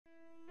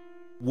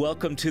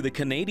Welcome to the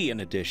Canadian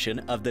edition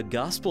of The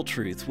Gospel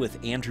Truth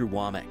with Andrew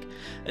Wommack,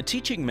 a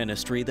teaching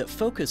ministry that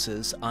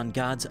focuses on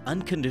God's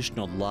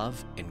unconditional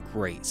love and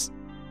grace.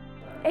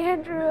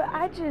 Andrew,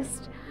 I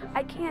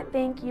can't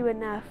thank you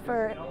enough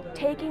for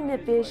taking the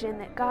vision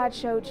that God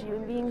showed you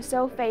and being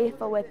so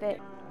faithful with it.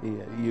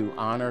 You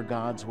honor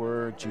God's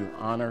word, you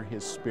honor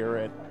His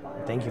Spirit.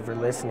 Thank you for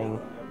listening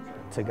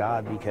to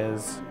God,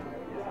 because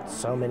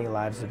so many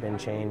lives have been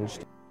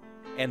changed.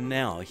 And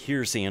now,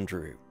 here's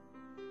Andrew.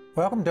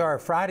 Welcome to our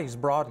Friday's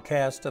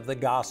broadcast of the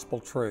Gospel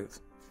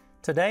Truth.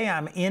 Today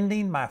I'm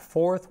ending my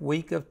fourth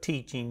week of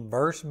teaching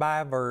verse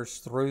by verse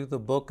through the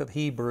book of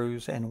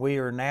Hebrews, and we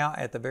are now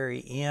at the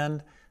very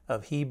end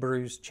of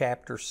Hebrews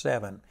chapter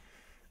 7.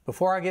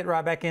 Before I get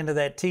right back into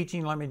that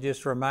teaching, let me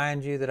just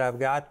remind you that I've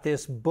got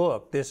this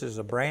book. This is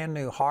a brand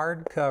new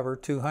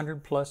hardcover,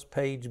 200 plus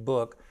page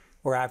book,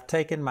 where I've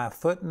taken my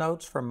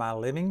footnotes from my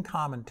living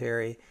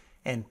commentary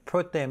and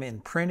put them in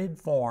printed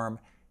form.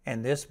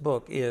 And this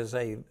book is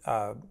a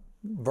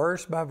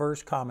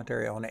verse-by-verse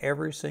commentary on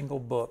every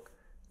single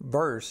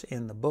verse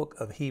in the book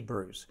of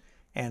Hebrews.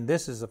 And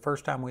this is the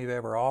first time we've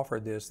ever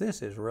offered this.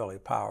 This is really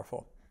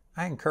powerful.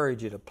 I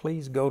encourage you to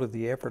please go to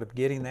the effort of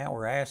getting that.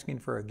 We're asking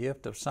for a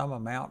gift of some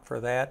amount for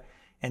that.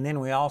 And then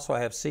we also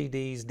have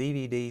CDs,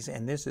 DVDs,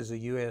 and this is a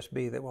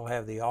USB that will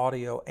have the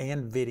audio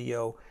and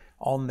video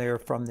on there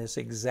from this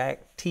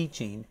exact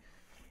teaching.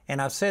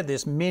 And I've said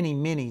this many,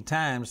 many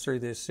times through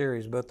this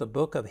series, but the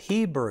book of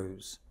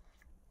Hebrews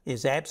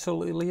is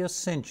absolutely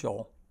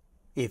essential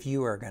if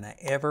you are going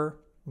to ever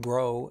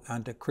grow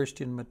unto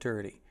Christian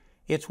maturity.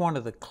 It's one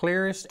of the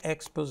clearest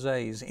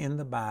exposés in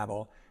the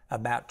Bible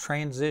about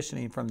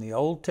transitioning from the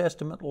Old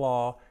Testament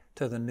law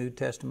to the New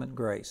Testament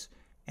grace.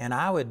 And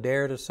I would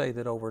dare to say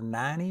that over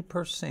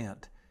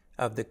 90%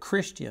 of the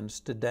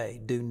Christians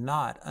today do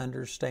not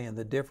understand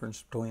the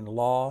difference between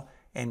law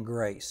and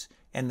grace.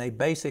 And they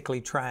basically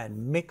try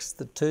and mix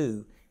the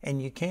two, and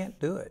you can't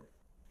do it.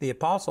 The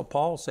Apostle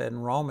Paul said in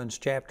Romans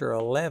chapter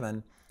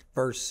 11,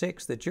 verse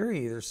 6, that you're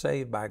either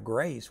saved by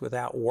grace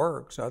without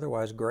works,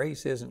 otherwise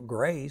grace isn't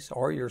grace,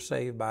 or you're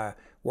saved by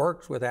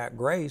works without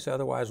grace,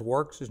 otherwise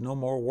works is no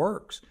more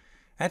works.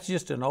 That's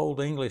just an old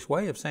English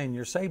way of saying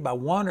you're saved by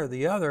one or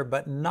the other,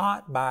 but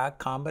not by a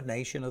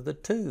combination of the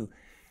two.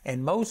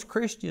 And most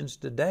Christians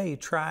today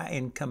try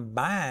and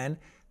combine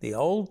the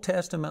Old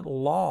Testament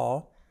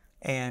law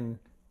and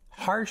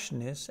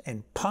harshness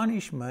and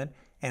punishment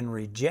and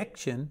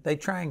rejection. They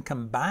try and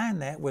combine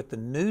that with the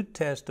New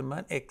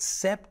Testament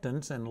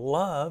acceptance and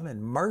love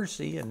and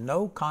mercy and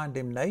no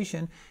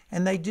condemnation,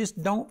 and they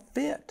just don't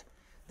fit.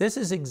 This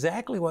is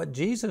exactly what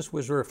Jesus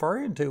was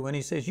referring to when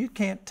He says you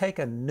can't take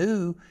a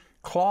new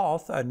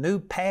cloth, a new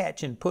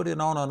patch, and put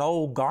it on an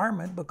old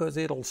garment, because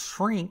it'll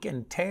shrink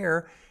and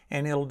tear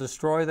and it'll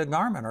destroy the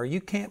garment. Or you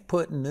can't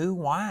put new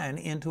wine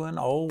into an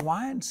old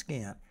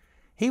wineskin.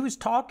 He was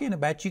talking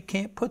about you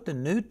can't put the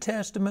New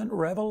Testament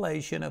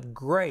revelation of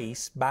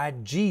grace by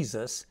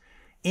Jesus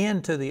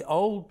into the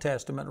Old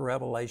Testament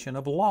revelation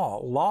of law.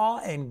 Law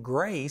and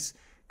grace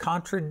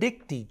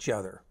contradict each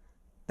other.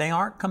 They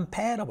aren't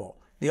compatible.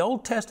 The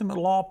Old Testament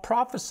law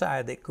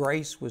prophesied that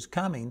grace was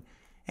coming,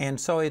 and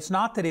so it's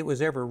not that it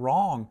was ever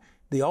wrong.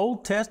 The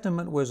Old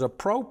Testament was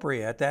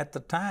appropriate at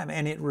the time,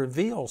 and it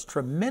reveals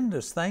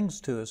tremendous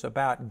things to us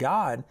about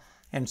God.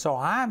 And so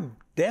I'm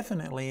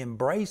definitely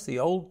embrace the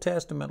Old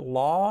Testament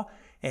law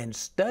and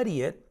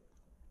study it,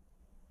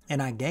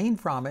 and I gain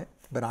from it,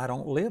 but I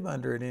don't live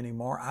under it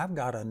anymore. I've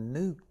got a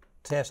New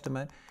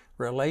Testament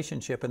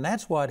relationship, and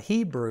that's what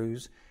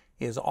Hebrews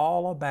is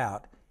all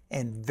about.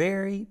 And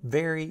very,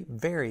 very,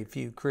 very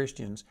few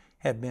Christians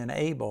have been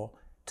able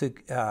to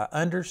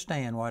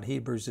understand what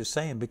Hebrews is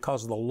saying,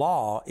 because the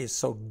law is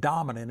so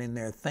dominant in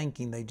their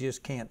thinking, they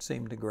just can't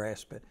seem to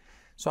grasp it.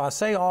 So I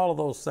say all of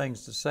those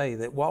things to say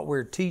that what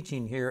we're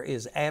teaching here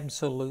is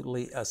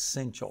absolutely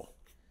essential.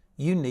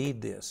 You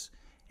need this.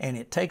 And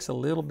it takes a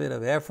little bit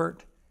of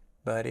effort,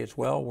 but it's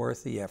well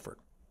worth the effort.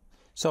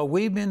 So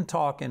we've been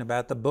talking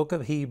about the book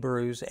of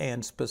Hebrews,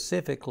 and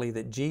specifically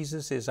that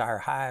Jesus is our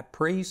high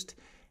priest,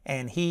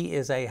 and He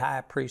is a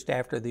high priest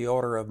after the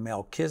order of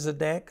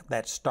Melchizedek.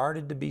 That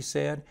started to be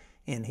said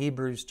in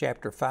Hebrews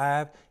chapter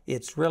 5.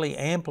 It's really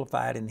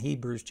amplified in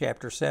Hebrews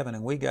chapter 7,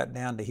 and we got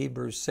down to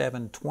Hebrews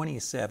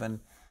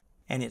 7:27,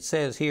 and it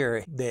says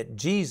here that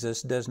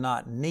Jesus does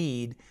not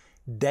need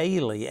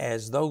daily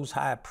as those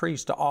high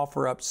priests to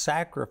offer up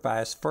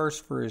sacrifice,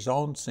 first for His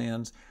own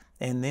sins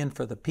and then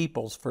for the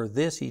people's. For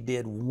this He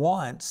did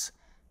once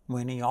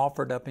when He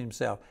offered up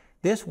Himself.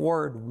 This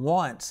word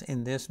once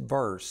in this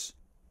verse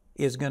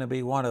is going to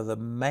be one of the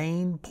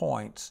main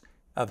points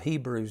of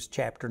Hebrews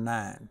chapter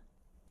 9.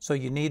 So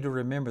you need to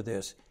remember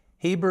this.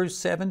 Hebrews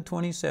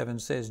 7:27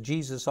 says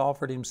Jesus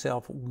offered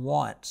Himself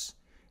once.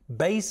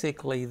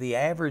 Basically, the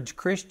average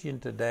Christian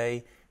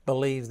today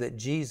believes that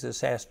Jesus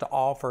has to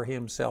offer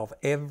Himself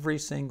every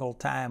single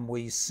time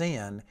we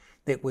sin,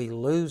 that we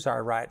lose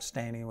our right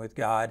standing with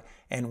God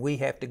and we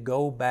have to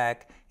go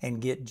back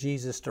and get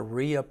Jesus to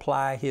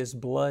reapply His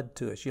blood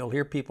to us. You'll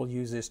hear people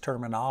use this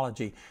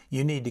terminology.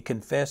 You need to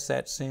confess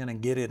that sin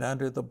and get it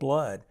under the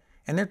blood.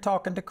 And they're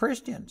talking to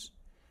Christians.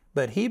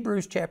 But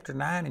Hebrews chapter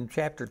 9 and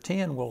chapter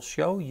 10 will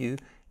show you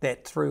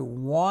that through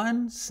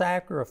one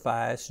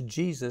sacrifice,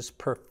 Jesus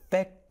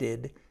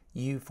perfected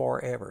you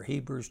forever.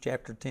 Hebrews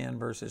chapter 10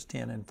 verses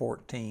 10 and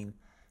 14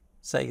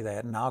 say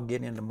that, and I'll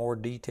get into more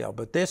detail.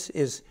 But this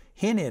is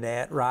hinted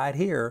at right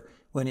here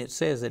when it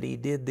says that He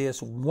did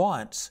this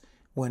once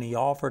when He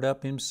offered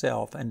up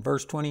Himself. And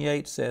verse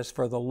 28 says,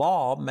 "For the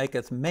law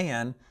maketh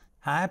men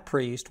high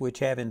priests which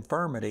have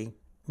infirmity,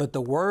 but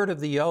the word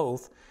of the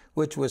oath,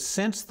 which was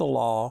since the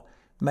law,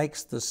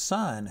 makes the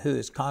Son who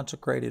is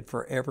consecrated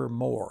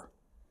forevermore."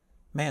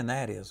 Man,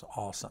 that is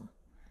awesome.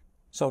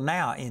 So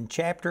now in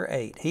chapter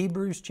 8,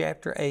 Hebrews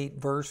chapter 8,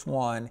 verse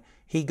 1,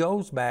 he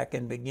goes back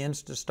and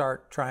begins to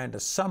start trying to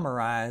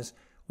summarize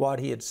what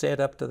he had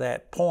said up to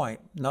that point.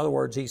 In other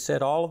words, he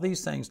said all of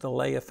these things to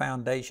lay a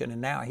foundation,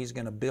 and now he's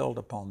going to build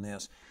upon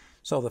this.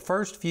 So the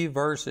first few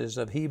verses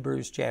of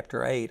Hebrews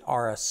chapter 8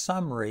 are a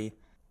summary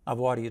of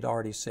what he had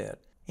already said.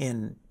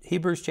 In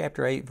Hebrews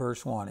chapter 8,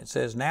 verse 1, it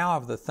says, "Now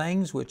of the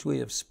things which we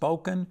have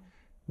spoken,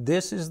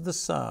 this is the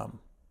sum.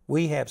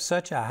 We have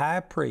such a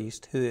high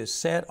priest who is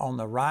set on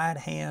the right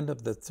hand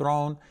of the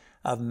throne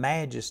of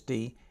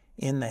majesty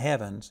in the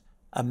heavens,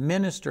 a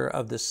minister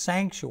of the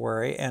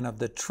sanctuary and of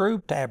the true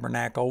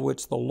tabernacle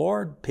which the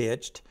Lord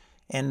pitched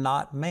and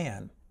not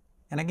man."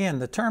 And again,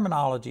 the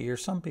terminology here,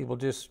 some people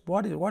just,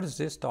 what is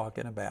this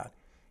talking about?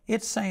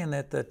 It's saying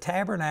that the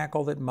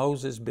tabernacle that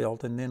Moses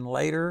built, and then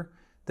later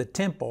the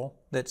temple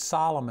that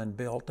Solomon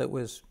built that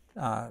was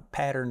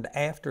patterned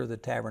after the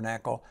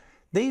tabernacle,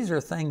 these are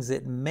things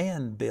that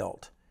men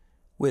built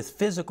with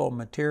physical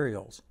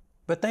materials,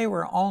 but they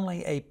were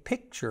only a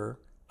picture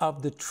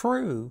of the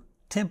true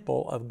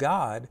temple of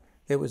God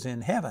that was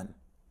in heaven.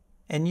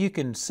 And you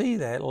can see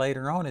that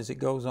later on as it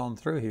goes on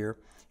through here.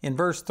 In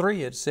verse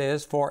 3 it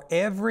says, "For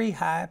every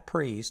high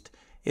priest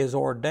is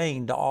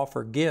ordained to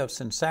offer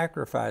gifts and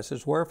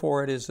sacrifices,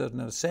 wherefore it is a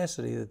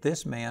necessity that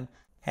this man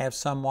have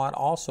somewhat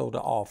also to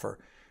offer.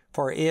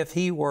 For if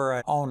he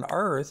were on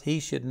earth, he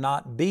should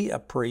not be a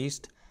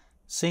priest,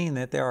 seeing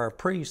that there are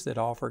priests that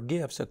offer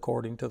gifts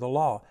according to the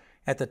law."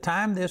 At the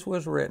time this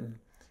was written,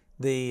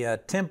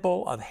 the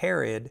temple of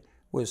Herod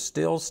was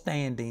still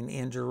standing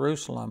in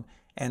Jerusalem,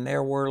 and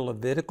there were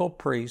Levitical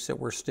priests that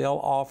were still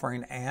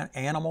offering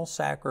animal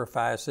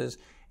sacrifices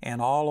and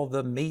all of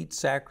the meat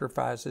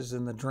sacrifices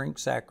and the drink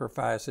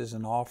sacrifices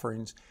and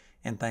offerings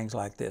and things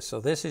like this. So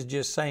this is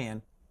just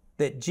saying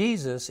that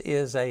Jesus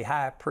is a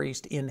high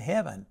priest in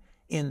heaven,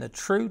 in the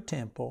true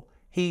temple.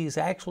 He's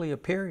actually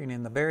appearing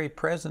in the very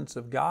presence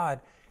of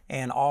God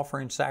and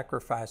offering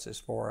sacrifices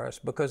for us.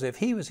 Because if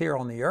He was here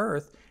on the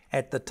earth,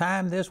 at the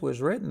time this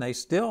was written, they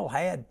still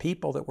had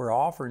people that were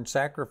offering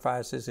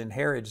sacrifices in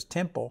Herod's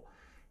temple.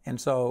 And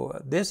so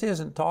this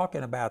isn't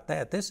talking about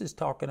that. This is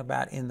talking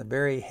about in the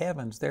very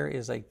heavens, there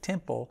is a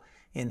temple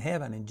in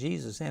heaven, and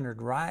Jesus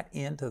entered right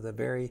into the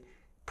very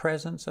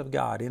presence of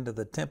God, into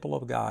the temple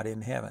of God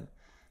in heaven.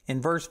 In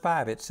verse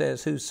 5 it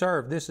says, "Who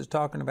serve," this is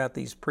talking about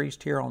these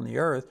priests here on the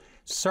earth,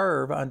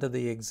 "serve unto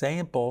the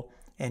example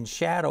and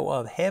shadow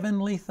of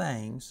heavenly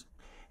things,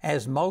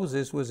 as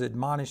Moses was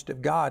admonished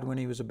of God when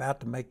he was about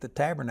to make the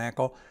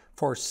tabernacle.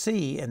 For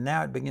see," and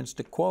now it begins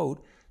to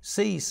quote,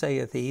 "See,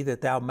 saith he,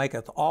 that thou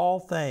maketh all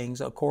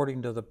things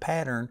according to the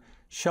pattern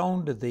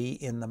shown to thee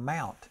in the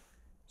mount."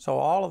 So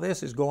all of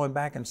this is going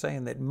back and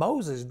saying that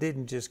Moses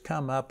didn't just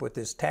come up with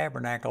this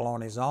tabernacle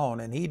on his own,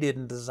 and he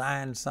didn't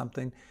design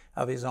something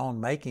of his own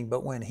making.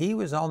 But when he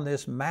was on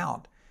this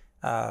mount,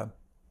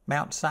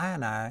 Mount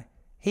Sinai,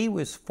 he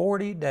was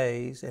 40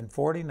 days and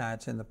 40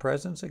 nights in the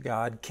presence of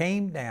God,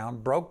 came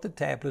down, broke the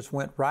tablets,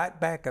 went right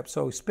back up.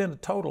 So he spent a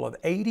total of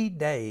 80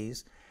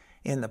 days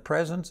in the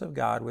presence of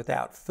God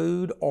without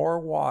food or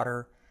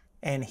water.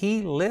 And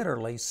he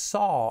literally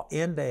saw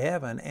into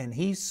heaven, and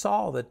he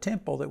saw the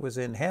temple that was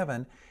in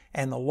heaven.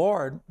 And the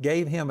Lord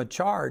gave him a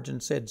charge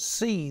and said,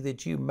 "See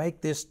that you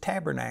make this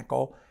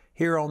tabernacle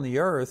here on the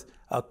earth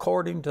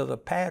according to the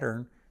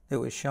pattern that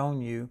was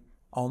shown you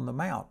on the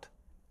mount."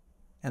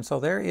 And so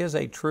there is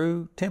a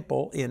true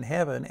temple in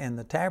heaven, and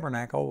the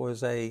tabernacle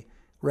was a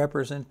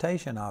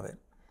representation of it.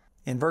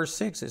 In verse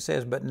 6 it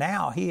says, "But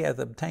now he hath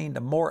obtained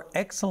a more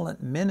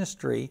excellent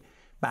ministry,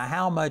 by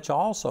how much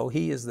also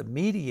he is the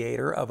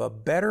mediator of a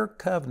better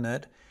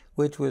covenant,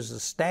 which was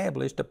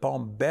established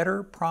upon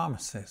better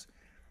promises."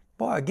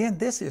 Boy, again,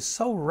 this is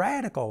so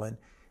radical, and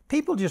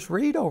people just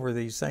read over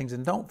these things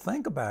and don't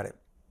think about it.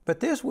 But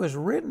this was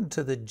written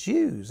to the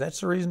Jews. That's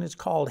the reason it's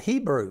called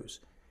Hebrews.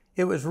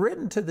 It was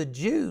written to the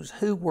Jews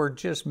who were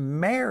just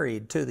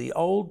married to the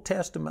Old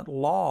Testament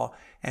law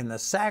and the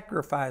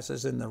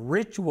sacrifices and the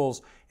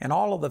rituals and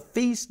all of the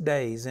feast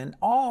days and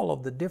all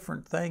of the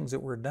different things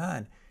that were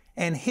done.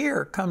 And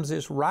here comes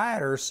this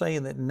writer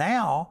saying that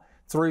now,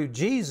 through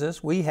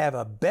Jesus, we have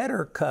a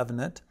better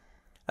covenant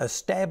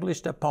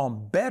established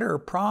upon better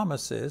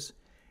promises.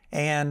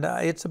 and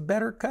it's a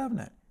better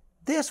covenant.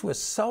 This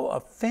was so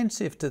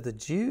offensive to the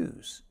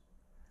Jews.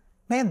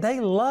 Man, they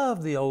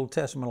loved the Old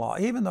Testament law,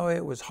 even though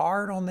it was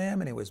hard on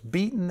them and it was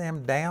beating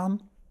them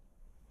down.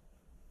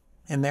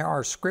 And there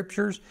are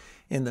scriptures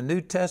in the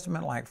New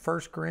Testament, like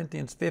 1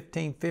 Corinthians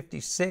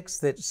 15:56,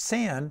 that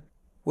sin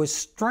was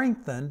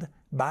strengthened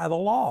by the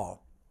law.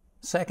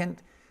 2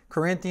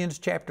 Corinthians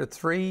chapter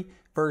 3,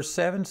 verse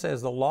 7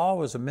 says the law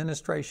was a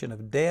ministration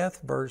of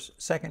death.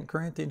 2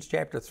 Corinthians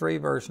chapter 3,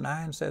 verse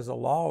 9 says the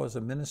law was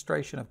a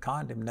ministration of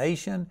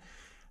condemnation.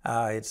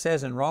 It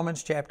says in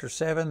Romans chapter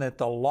 7 that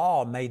the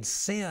law made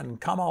sin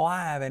come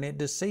alive, and it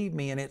deceived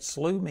me and it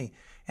slew me.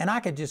 And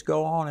I could just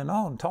go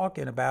on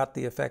talking about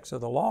the effects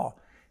of the law.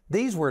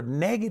 These were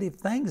negative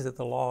things that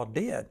the law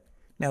did.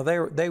 Now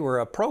they were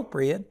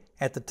appropriate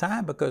at the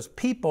time because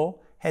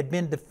people had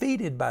been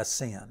defeated by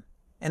sin.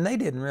 And they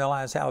didn't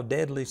realize how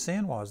deadly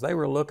sin was. They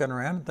were looking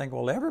around and thinking,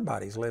 well,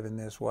 everybody's living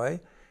this way.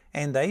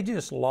 And they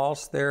just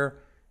lost their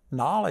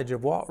knowledge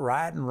of what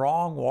right and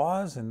wrong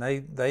was, and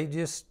they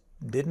just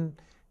didn't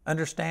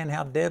understand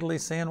how deadly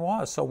sin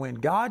was. So when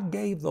God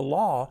gave the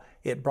law,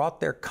 it brought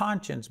their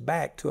conscience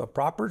back to a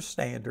proper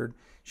standard,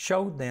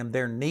 showed them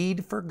their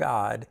need for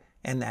God,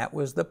 and that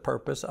was the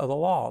purpose of the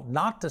law.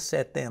 Not to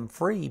set them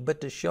free,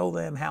 but to show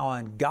them how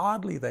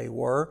ungodly they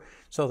were,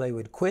 so they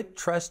would quit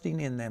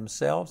trusting in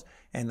themselves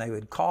and they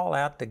would call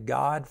out to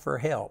God for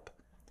help.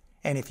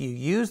 And if you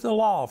use the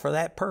law for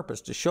that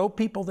purpose, to show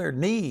people their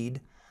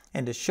need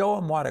and to show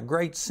them what a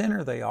great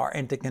sinner they are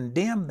and to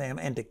condemn them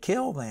and to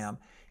kill them,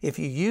 if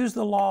you use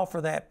the law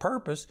for that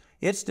purpose,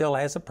 it still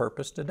has a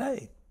purpose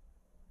today.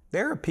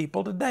 There are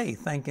people today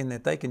thinking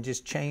that they can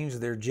just change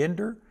their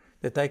gender,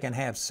 that they can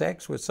have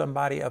sex with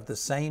somebody of the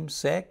same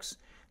sex,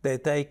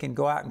 that they can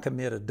go out and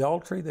commit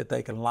adultery, that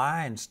they can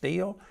lie and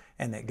steal,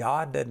 and that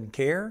God doesn't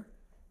care.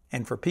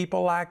 And for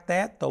people like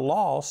that, the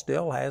law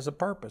still has a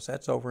purpose.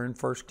 That's over in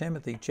 1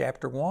 Timothy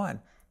chapter 1.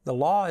 The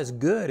law is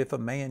good if a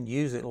man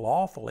use it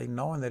lawfully,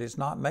 knowing that it's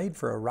not made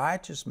for a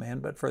righteous man,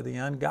 but for the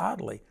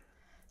ungodly.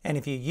 And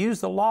if you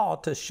use the law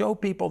to show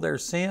people their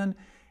sin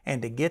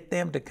and to get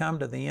them to come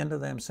to the end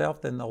of themselves,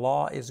 then the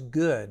law is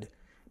good.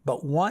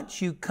 But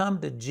once you come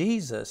to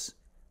Jesus,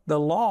 the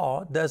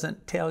law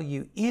doesn't tell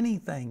you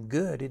anything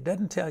good. It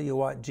doesn't tell you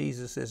what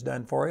Jesus has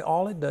done for you.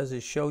 All it does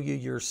is show you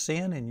your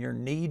sin and your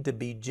need to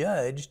be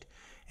judged.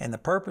 And the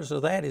purpose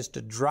of that is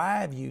to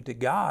drive you to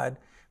God.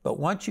 But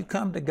once you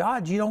come to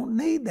God, you don't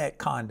need that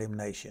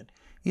condemnation.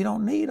 You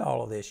don't need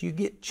all of this. You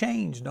get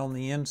changed on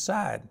the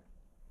inside.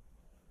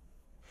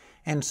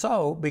 And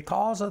so,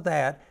 because of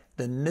that,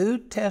 the New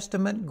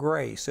Testament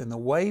grace and the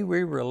way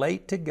we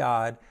relate to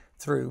God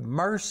through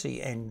mercy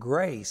and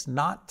grace,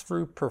 not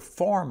through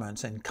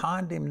performance and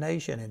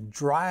condemnation and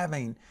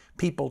driving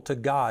people to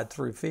God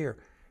through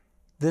fear.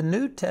 The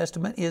New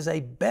Testament is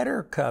a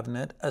better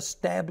covenant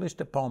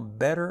established upon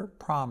better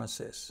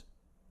promises.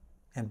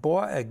 And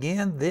boy,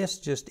 again, this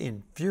just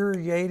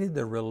infuriated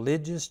the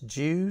religious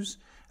Jews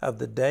of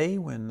the day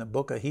when the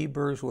book of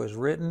Hebrews was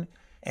written,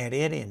 and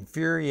it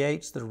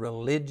infuriates the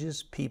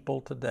religious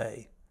people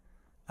today.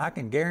 I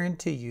can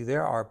guarantee you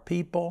there are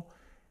people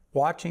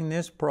watching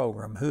this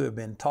program who have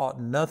been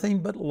taught nothing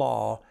but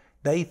law.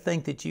 They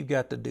think that you've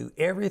got to do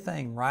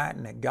everything right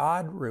and that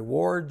God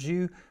rewards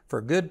you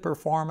for good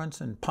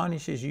performance and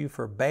punishes you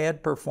for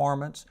bad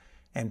performance.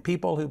 And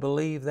people who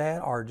believe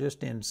that are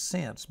just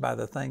incensed by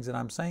the things that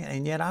I'm saying.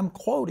 And yet I'm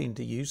quoting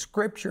to you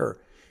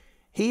Scripture,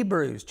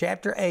 Hebrews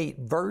chapter 8,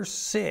 verse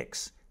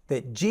 6,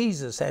 that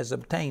Jesus has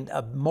obtained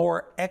a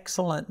more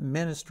excellent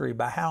ministry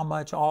by how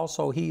much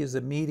also He is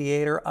a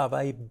mediator of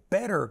a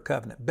better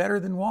covenant. Better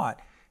than what?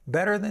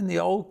 Better than the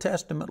Old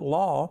Testament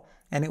law,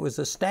 and it was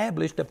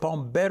established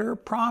upon better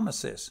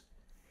promises.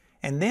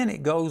 And then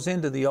it goes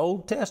into the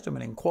Old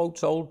Testament and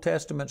quotes Old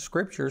Testament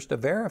scriptures to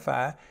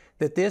verify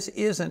that this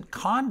isn't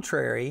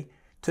contrary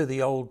to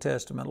the Old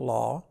Testament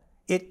law.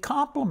 It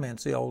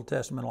complements the Old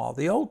Testament law.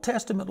 The Old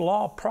Testament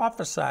law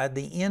prophesied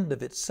the end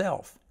of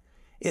itself.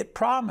 It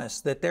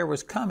promised that there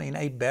was coming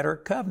a better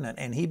covenant,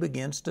 and He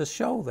begins to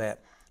show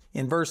that.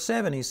 In verse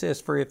 7, He says,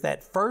 "For if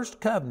that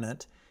first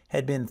covenant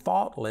had been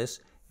faultless,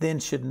 then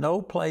should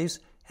no place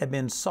have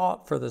been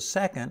sought for the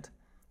second.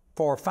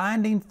 For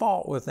finding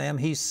fault with them,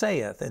 He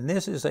saith," and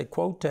this is a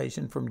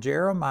quotation from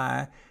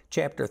Jeremiah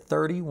chapter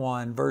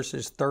 31,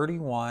 verses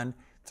 31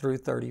 through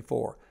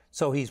 34.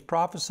 So He's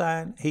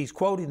prophesying, He's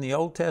quoting the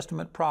Old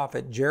Testament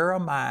prophet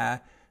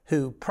Jeremiah,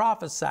 who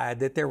prophesied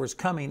that there was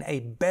coming a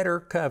better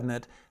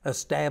covenant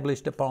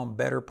established upon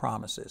better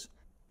promises.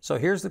 So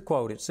here's the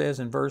quote. It says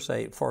in verse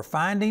 8, "For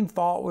finding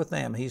fault with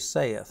them, He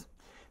saith,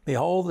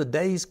 Behold, the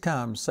days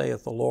come,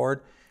 saith the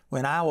Lord,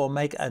 when I will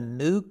make a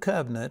new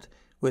covenant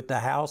with the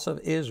house of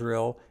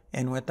Israel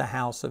and with the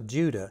house of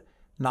Judah,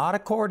 not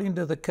according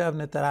to the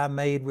covenant that I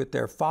made with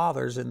their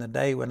fathers in the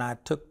day when I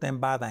took them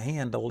by the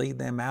hand to lead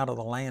them out of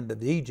the land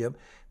of Egypt,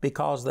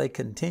 because they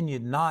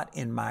continued not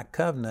in my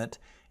covenant,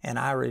 and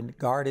I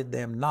regarded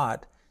them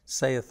not,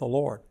 saith the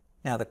Lord."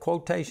 Now the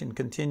quotation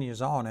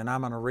continues on, and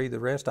I'm going to read the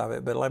rest of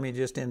it, but let me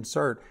just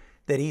insert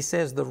that He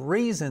says the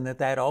reason that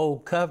that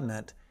old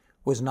covenant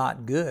was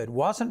not good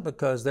wasn't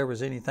because there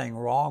was anything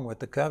wrong with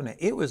the covenant.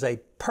 It was a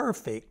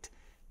perfect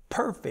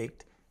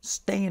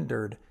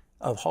standard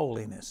of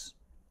holiness.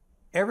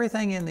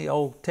 Everything in the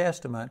Old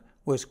Testament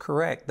was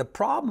correct. The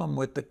problem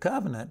with the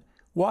covenant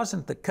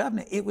wasn't the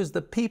covenant, it was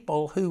the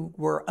people who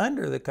were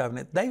under the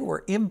covenant. They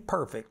were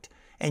imperfect,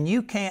 and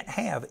you can't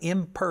have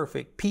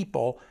imperfect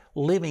people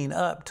living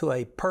up to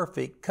a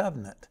perfect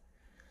covenant.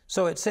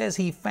 So it says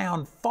he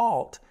found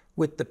fault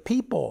with the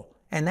people,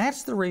 and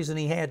that's the reason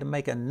he had to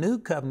make a new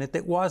covenant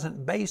that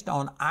wasn't based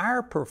on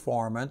our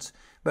performance,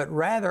 but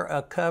rather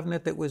a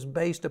covenant that was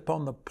based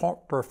upon the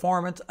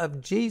performance of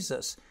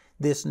Jesus,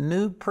 this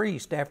new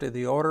priest after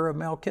the order of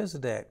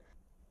Melchizedek.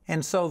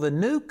 And so the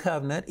new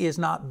covenant is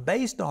not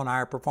based on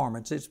our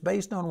performance. It's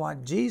based on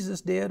what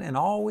Jesus did, and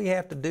all we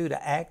have to do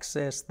to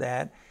access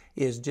that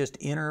is just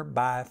enter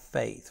by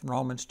faith.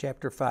 Romans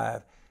chapter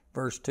 5,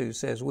 verse 2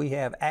 says we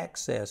have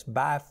access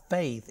by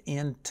faith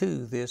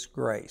into this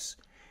grace.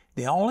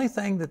 The only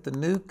thing that the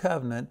new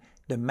covenant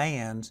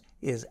demands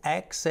is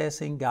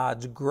accessing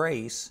God's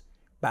grace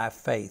by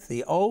faith.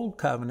 The old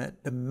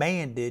covenant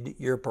demanded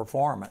your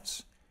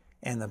performance.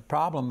 And the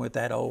problem with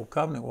that old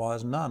covenant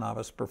was none of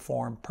us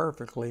performed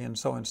perfectly. And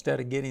so instead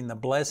of getting the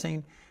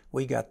blessing,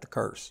 we got the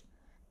curse.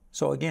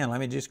 So again, let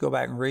me just go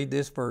back and read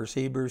this verse,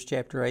 Hebrews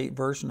chapter 8,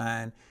 verse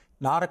 9.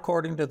 Not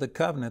according to the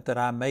covenant that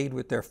I made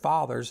with their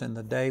fathers in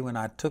the day when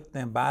I took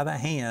them by the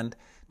hand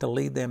to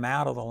lead them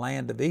out of the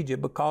land of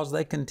Egypt, because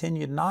they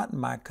continued not in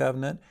my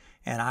covenant,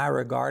 and I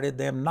regarded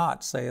them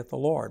not, saith the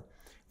Lord.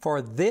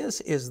 For this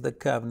is the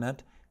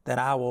covenant that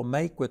I will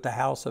make with the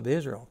house of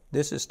Israel.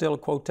 This is still a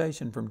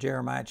quotation from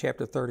Jeremiah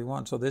chapter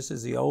 31. So this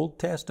is the Old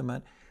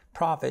Testament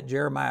prophet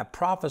Jeremiah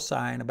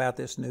prophesying about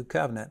this new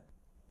covenant.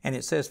 And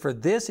it says, for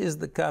this is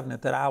the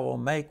covenant that I will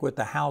make with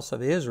the house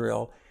of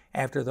Israel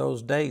after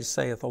those days,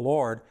 saith the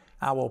Lord.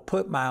 I will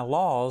put my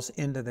laws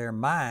into their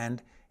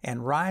mind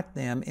and write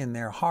them in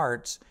their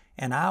hearts,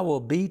 and I will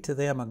be to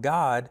them a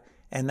God,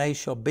 and they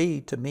shall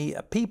be to me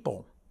a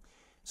people.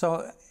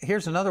 So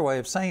here's another way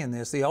of saying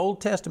this. The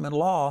Old Testament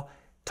law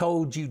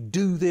told you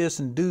do this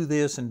and do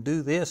this and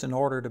do this in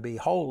order to be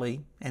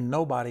holy, and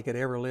nobody could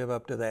ever live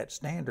up to that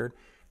standard.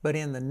 But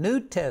in the New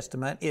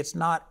Testament, it's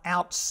not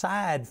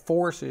outside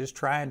forces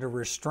trying to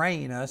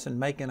restrain us and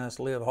making us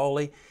live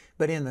holy.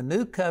 But in the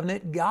New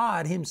Covenant,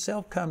 God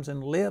Himself comes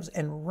and lives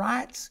and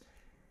writes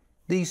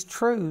these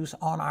truths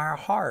on our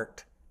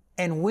heart.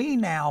 And we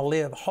now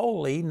live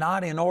holy,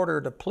 not in order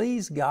to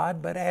please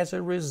God, but as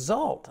a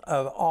result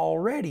of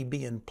already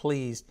being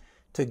pleased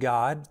to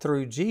God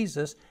through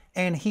Jesus.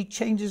 And He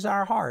changes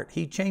our heart.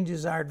 He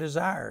changes our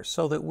desires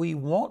so that we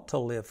want to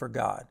live for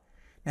God.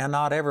 Now,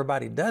 not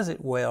everybody does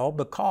it well,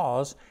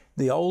 because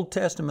the Old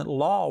Testament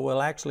law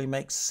will actually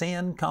make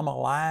sin come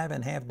alive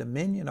and have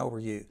dominion over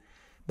you.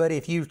 But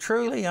if you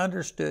truly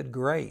understood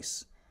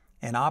grace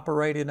and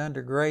operated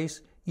under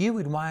grace, you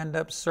would wind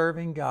up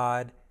serving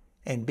God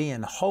and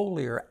being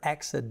holier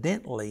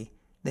accidentally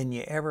than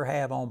you ever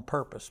have on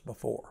purpose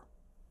before.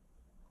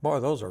 Boy,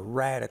 those are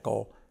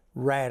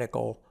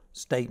radical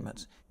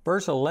statements.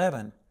 Verse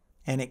 11,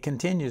 and it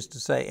continues to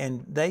say,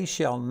 and they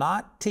shall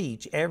not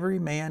teach every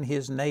man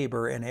his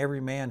neighbor and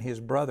every man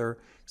his brother,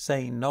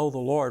 saying, know the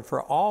Lord,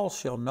 for all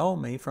shall know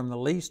me, from the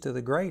least to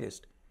the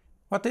greatest.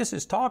 What this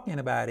is talking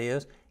about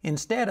is,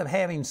 instead of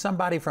having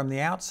somebody from the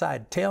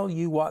outside tell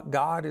you what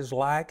God is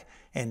like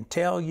and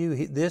tell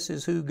you this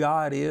is who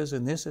God is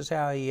and this is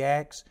how He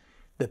acts,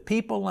 the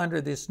people under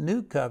this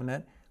new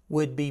covenant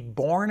would be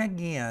born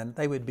again.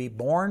 They would be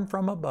born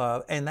from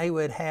above, and they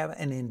would have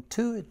an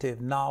intuitive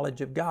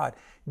knowledge of God.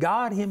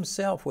 God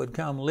Himself would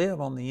come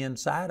live on the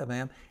inside of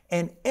them,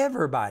 and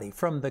everybody,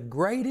 from the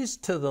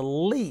greatest to the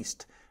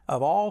least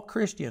of all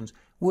Christians,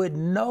 would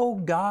know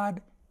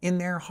God in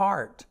their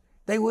heart.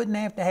 They wouldn't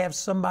have to have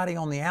somebody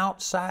on the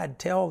outside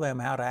tell them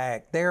how to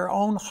act. Their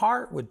own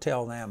heart would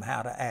tell them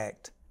how to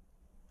act.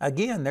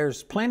 Again,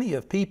 there's plenty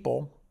of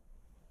people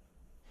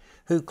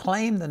who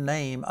claim the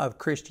name of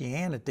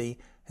Christianity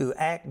who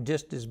act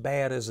just as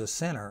bad as a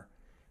sinner.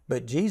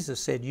 But Jesus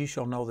said, you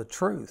shall know the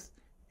truth,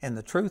 and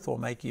the truth will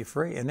make you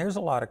free. And there's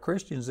a lot of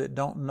Christians that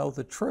don't know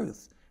the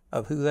truth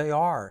of who they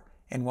are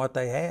and what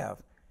they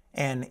have.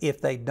 And if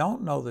they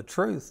don't know the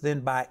truth, then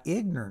by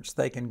ignorance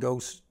they can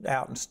go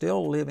out and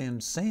still live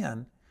in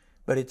sin.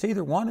 But it's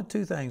either one of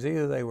two things.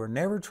 Either they were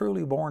never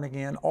truly born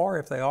again, or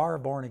if they are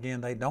born again,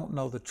 they don't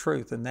know the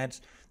truth. And that's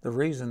the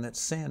reason that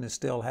sin is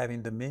still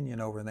having dominion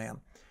over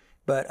them.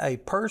 But a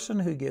person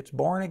who gets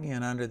born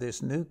again under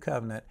this new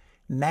covenant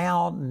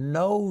now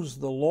knows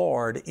the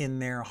Lord in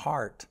their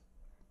heart.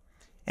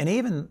 And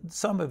even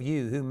some of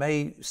you who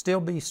may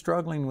still be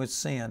struggling with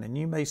sin, and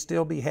you may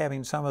still be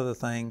having some of the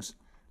things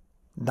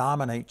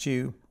dominate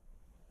you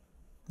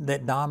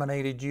that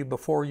dominated you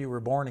before you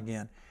were born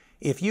again.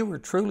 If you were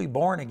truly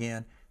born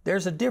again,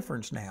 there's a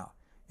difference now.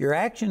 Your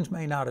actions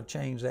may not have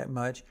changed that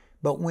much,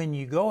 but when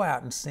you go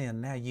out and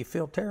sin, now you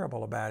feel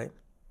terrible about it.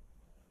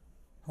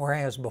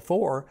 Whereas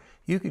before,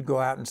 you could go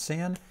out and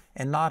sin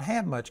and not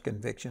have much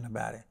conviction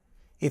about it.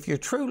 If you're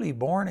truly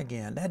born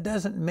again, that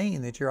doesn't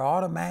mean that you're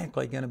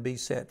automatically going to be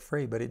set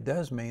free, but it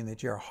does mean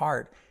that your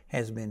heart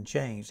has been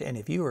changed. And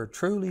if you are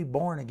truly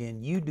born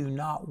again, you do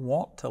not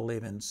want to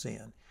live in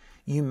sin.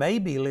 You may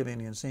be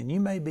living in sin. You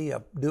may be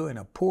doing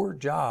a poor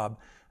job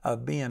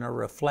of being a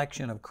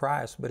reflection of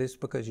Christ, but it's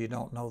because you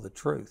don't know the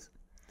truth.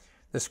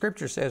 The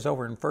scripture says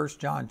over in 1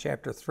 John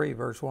chapter 3,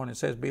 verse 1, it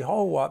says,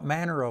 "Behold, what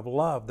manner of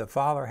love the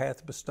Father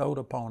hath bestowed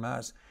upon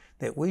us,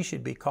 that we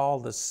should be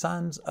called the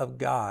sons of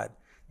God.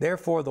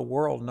 Therefore the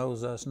world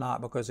knows us not,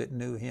 because it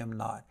knew him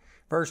not."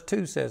 Verse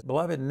 2 says,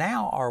 "Beloved,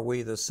 now are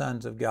we the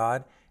sons of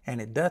God,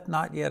 and it doth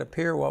not yet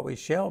appear what we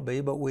shall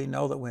be, but we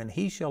know that when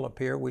he shall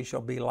appear, we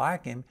shall be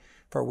like him,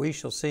 for we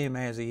shall see him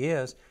as he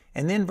is."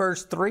 And then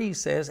verse 3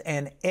 says,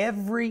 "And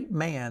every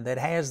man that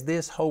has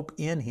this hope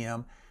in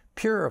him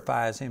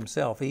purifies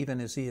himself, even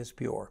as he is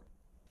pure."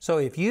 So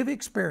if you've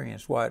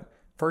experienced what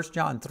 1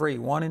 John 3,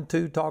 1 and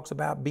 2 talks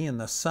about, being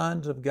the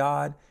sons of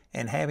God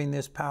and having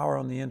this power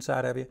on the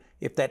inside of you,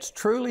 if that's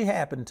truly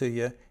happened to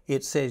you,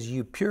 it says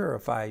you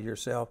purify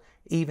yourself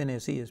even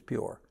as he is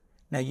pure.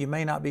 Now, you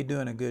may not be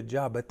doing a good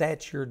job, but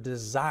that's your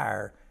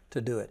desire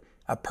to do it.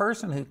 A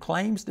person who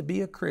claims to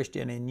be a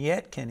Christian and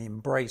yet can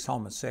embrace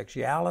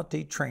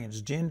homosexuality,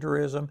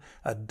 transgenderism,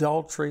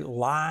 adultery,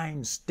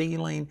 lying,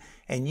 stealing,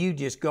 and you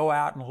just go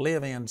out and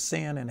live in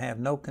sin and have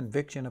no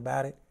conviction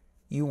about it,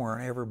 you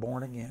weren't ever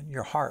born again.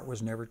 Your heart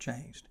was never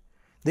changed.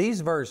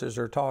 These verses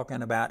are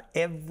talking about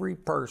every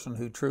person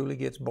who truly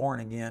gets born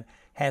again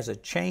has a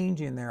change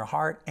in their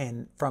heart,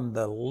 and from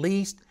the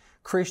least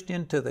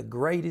Christian to the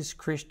greatest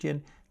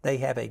Christian, they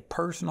have a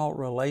personal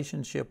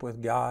relationship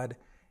with God,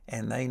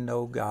 and they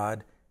know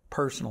God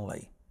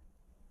personally.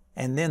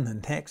 And then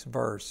the next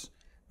verse,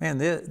 man,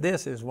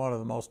 this is one of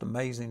the most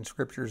amazing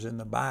scriptures in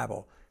the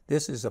Bible.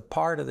 This is a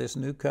part of this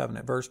new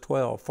covenant. Verse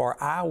 12, "For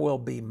I will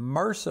be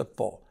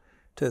merciful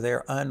to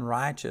their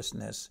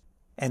unrighteousness,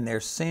 and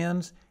their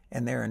sins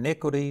and their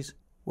iniquities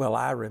will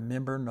I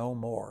remember no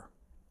more."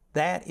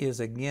 That is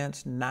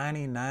against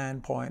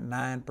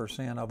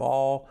 99.9% of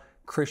all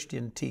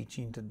Christian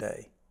teaching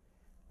today.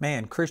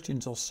 Man,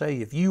 Christians will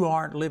say, if you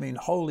aren't living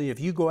holy,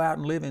 if you go out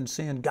and live in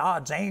sin,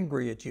 God's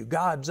angry at you,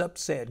 God's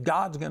upset,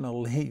 God's going to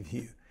leave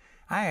you.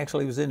 I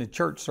actually was in a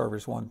church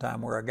service one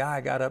time where a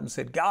guy got up and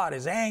said, "God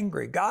is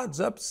angry, God's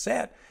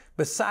upset.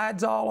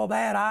 Besides all of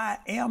that, I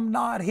am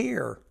not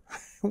here,"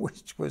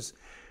 which was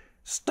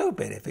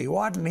stupid. If he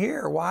wasn't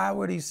here, why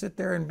would he sit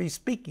there and be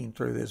speaking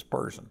through this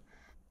person?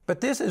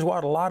 But this is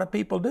what a lot of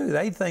people do.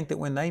 They think that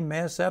when they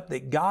mess up,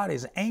 that God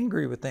is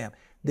angry with them.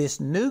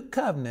 This new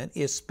covenant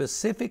is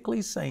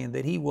specifically saying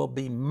that he will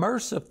be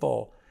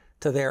merciful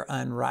to their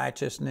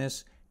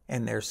unrighteousness,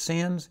 and their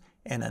sins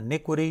and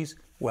iniquities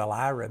will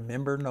I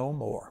remember no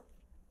more.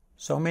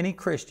 So many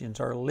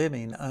Christians are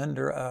living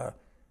under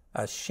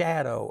a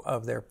shadow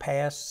of their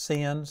past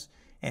sins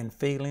and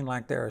feeling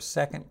like they're a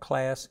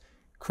second-class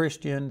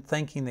Christian,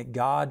 thinking that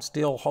God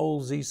still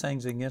holds these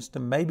things against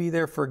them. Maybe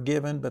they're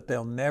forgiven, but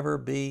they'll never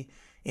be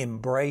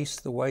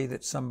embraced the way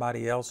that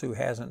somebody else who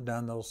hasn't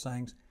done those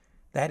things.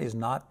 That is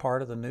not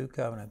part of the new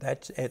covenant.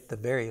 That's at the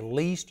very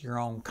least your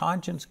own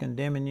conscience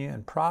condemning you,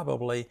 and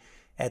probably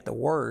at the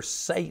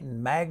worst,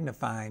 Satan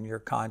magnifying your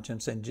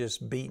conscience and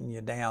just beating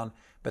you down.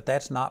 But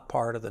that's not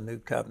part of the new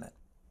covenant.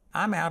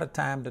 I'm out of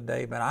time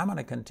today, but I'm going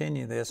to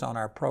continue this on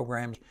our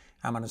programs.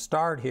 I'm going to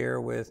start here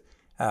with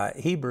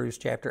Hebrews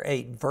chapter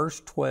 8, verse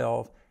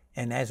 12.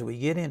 And as we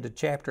get into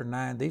chapter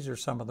 9, these are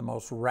some of the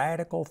most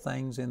radical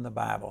things in the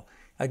Bible.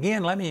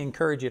 Again, let me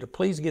encourage you to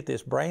please get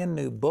this brand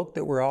new book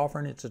that we're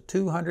offering. It's a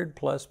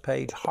 200-plus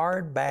page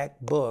hardback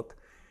book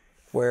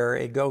where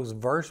it goes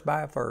verse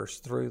by verse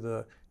through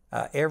the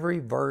every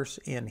verse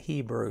in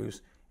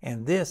Hebrews,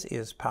 and this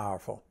is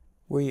powerful.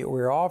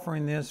 We're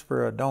offering this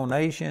for a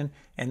donation,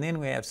 and then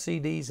we have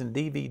CDs and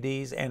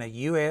DVDs and a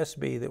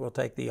USB that will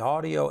take the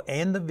audio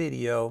and the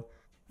video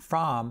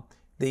from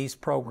these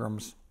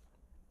programs,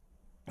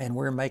 and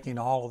we're making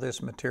all of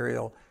this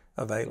material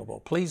available.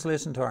 Please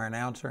listen to our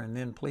announcer, and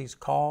then please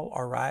call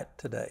or write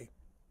today.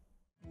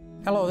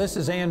 Hello, this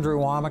is Andrew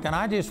Wommack, and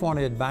I just want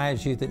to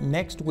advise you that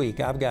next week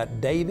I've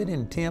got David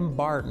and Tim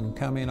Barton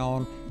coming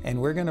on,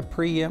 and we're going to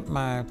preempt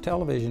my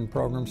television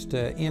programs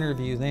to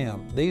interview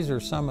them. These are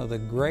some of the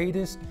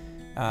greatest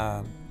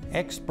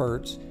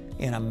experts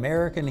in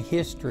American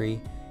history,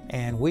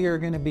 and we are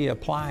going to be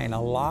applying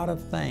a lot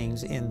of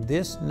things in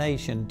this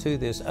nation to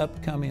this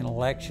upcoming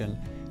election.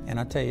 And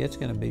I tell you, it's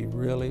going to be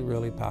really,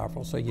 really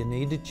powerful. So you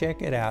need to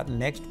check it out,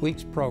 next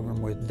week's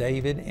program with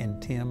David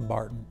and Tim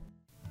Barton.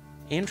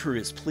 Andrew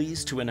is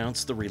pleased to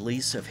announce the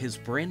release of his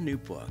brand new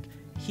book,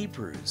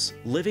 Hebrews,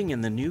 Living in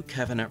the New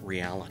Covenant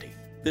Reality.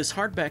 This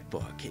hardback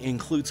book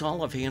includes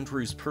all of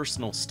Andrew's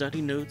personal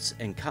study notes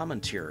and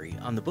commentary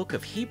on the book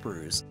of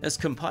Hebrews as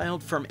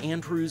compiled from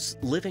Andrew's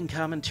Living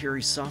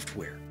Commentary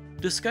software.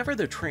 Discover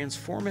the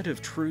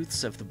transformative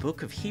truths of the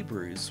book of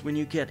Hebrews when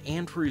you get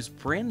Andrew's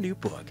brand new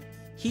book,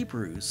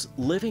 Hebrews,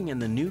 Living in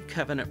the New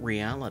Covenant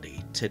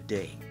Reality,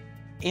 today.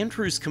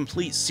 Andrew's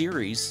complete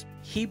series,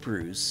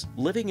 Hebrews,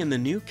 Living in the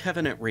New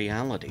Covenant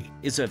Reality,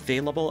 is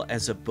available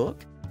as a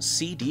book,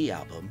 CD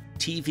album,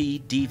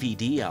 TV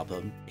DVD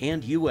album,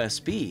 and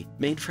USB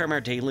made from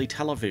our daily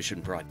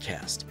television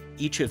broadcast.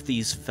 Each of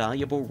these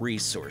valuable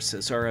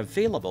resources are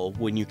available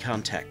when you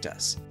contact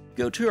us.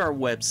 Go to our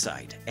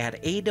website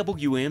at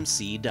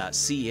awmc.ca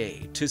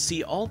to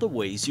see all the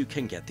ways you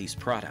can get these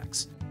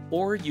products.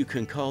 Or you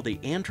can call the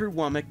Andrew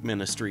Wommack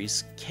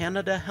Ministries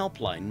Canada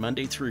Helpline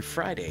Monday through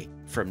Friday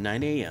from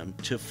 9 a.m.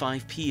 to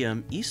 5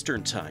 p.m.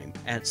 Eastern Time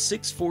at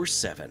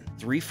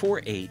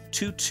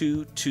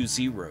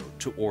 647-348-2220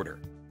 to order.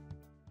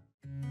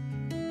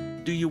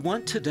 Do you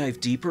want to dive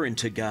deeper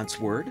into God's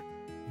Word?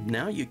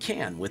 Now you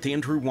can with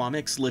Andrew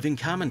Wommack's Living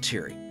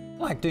Commentary.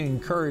 I'd like to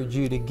encourage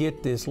you to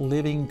get this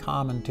living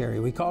commentary.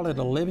 We call it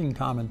a living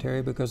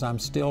commentary because I'm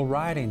still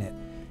writing it.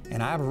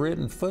 And I've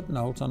written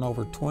footnotes on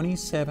over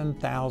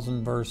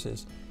 27,000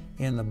 verses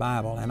in the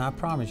Bible. And I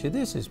promise you,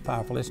 this is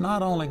powerful. It's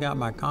not only got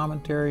my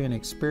commentary and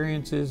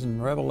experiences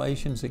and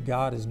revelations that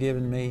God has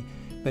given me,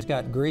 but it's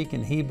got Greek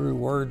and Hebrew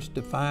words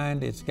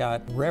defined. It's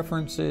got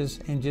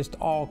references and just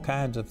all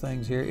kinds of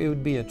things here. It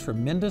would be a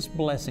tremendous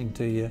blessing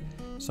to you.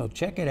 So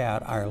check it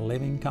out, our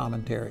living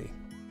commentary.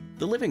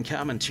 The Living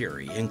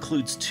Commentary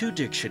includes 2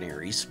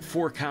 dictionaries,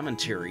 4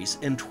 commentaries,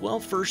 and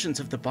 12 versions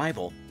of the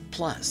Bible,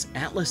 plus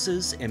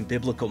atlases and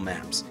biblical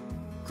maps.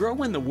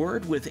 Grow in the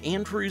Word with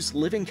Andrew's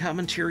Living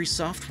Commentary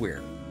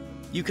software.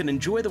 You can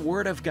enjoy the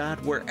Word of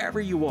God wherever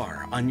you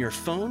are, on your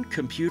phone,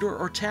 computer,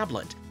 or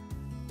tablet.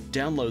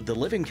 Download the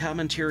Living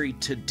Commentary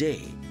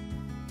today.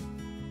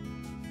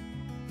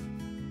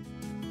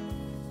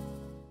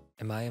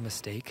 Am I a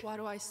mistake? Why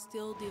do I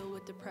still deal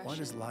with depression? Why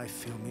does life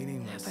feel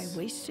meaningless? Have I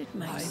wasted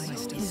my life?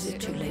 still Is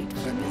it too late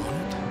for me?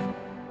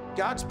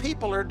 God's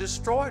people are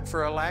destroyed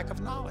for a lack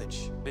of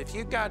knowledge. If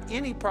you've got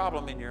any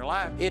problem in your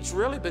life, it's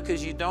really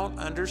because you don't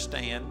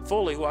understand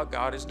fully what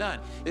God has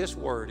done. This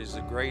Word is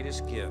the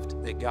greatest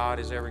gift that God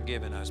has ever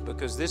given us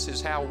because this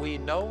is how we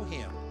know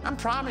Him. I'm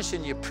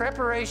promising you,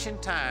 preparation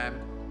time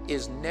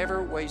is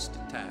never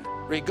wasted time.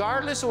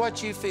 Regardless of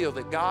what you feel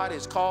that God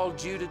has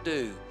called you to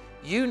do,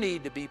 you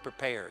need to be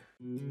prepared.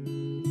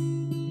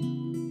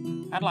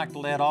 I'd like to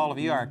let all of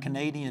you, our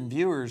Canadian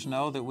viewers,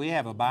 know that we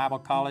have a Bible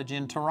college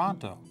in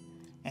Toronto.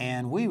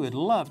 And we would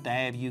love to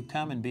have you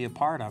come and be a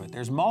part of it.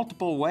 There's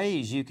multiple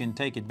ways you can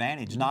take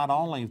advantage, not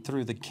only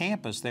through the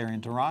campus there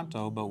in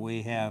Toronto, but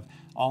we have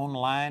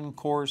online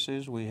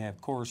courses, we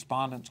have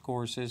correspondence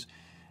courses,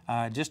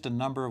 just a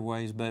number of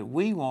ways. But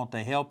we want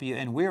to help you,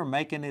 and we're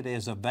making it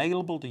as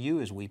available to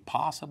you as we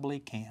possibly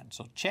can.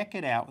 So check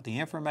it out. The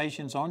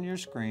information's on your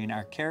screen,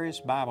 our Charis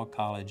Bible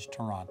College,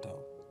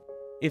 Toronto.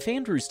 If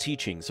Andrew's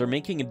teachings are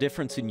making a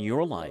difference in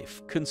your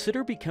life,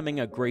 consider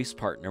becoming a Grace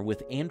Partner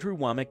with Andrew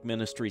Wommack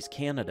Ministries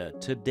Canada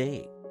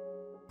today.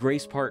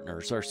 Grace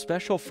Partners are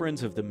special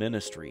friends of the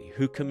ministry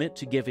who commit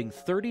to giving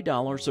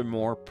 $30 or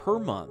more per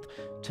month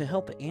to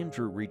help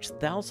Andrew reach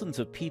thousands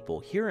of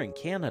people here in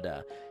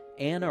Canada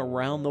and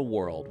around the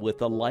world with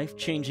the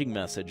life-changing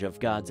message of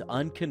God's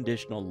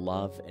unconditional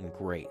love and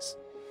grace.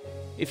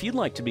 If you'd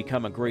like to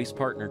become a Grace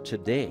Partner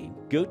today,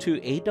 go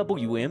to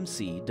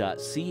awmc.ca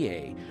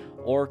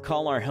or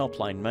call our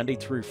helpline Monday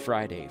through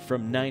Friday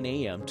from 9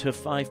 a.m. to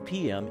 5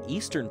 p.m.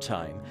 Eastern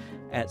Time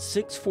at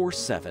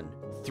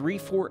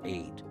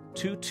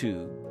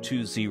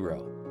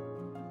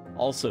 647-348-2220.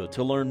 Also,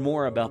 to learn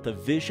more about the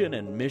vision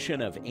and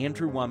mission of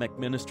Andrew Wommack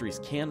Ministries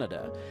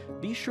Canada,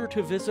 be sure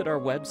to visit our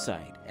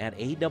website at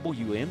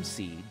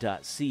awmc.ca.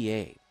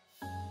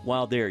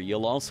 While there,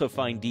 you'll also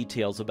find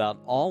details about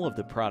all of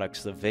the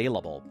products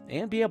available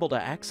and be able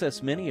to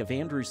access many of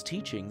Andrew's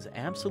teachings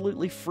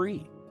absolutely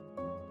free.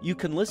 You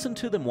can listen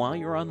to them while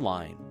you're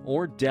online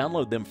or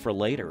download them for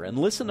later and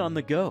listen on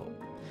the go.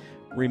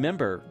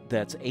 Remember,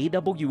 that's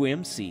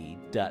awmc.ca.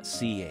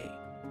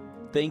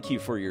 Thank you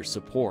for your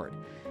support,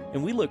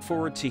 and we look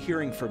forward to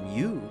hearing from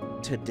you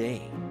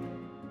today.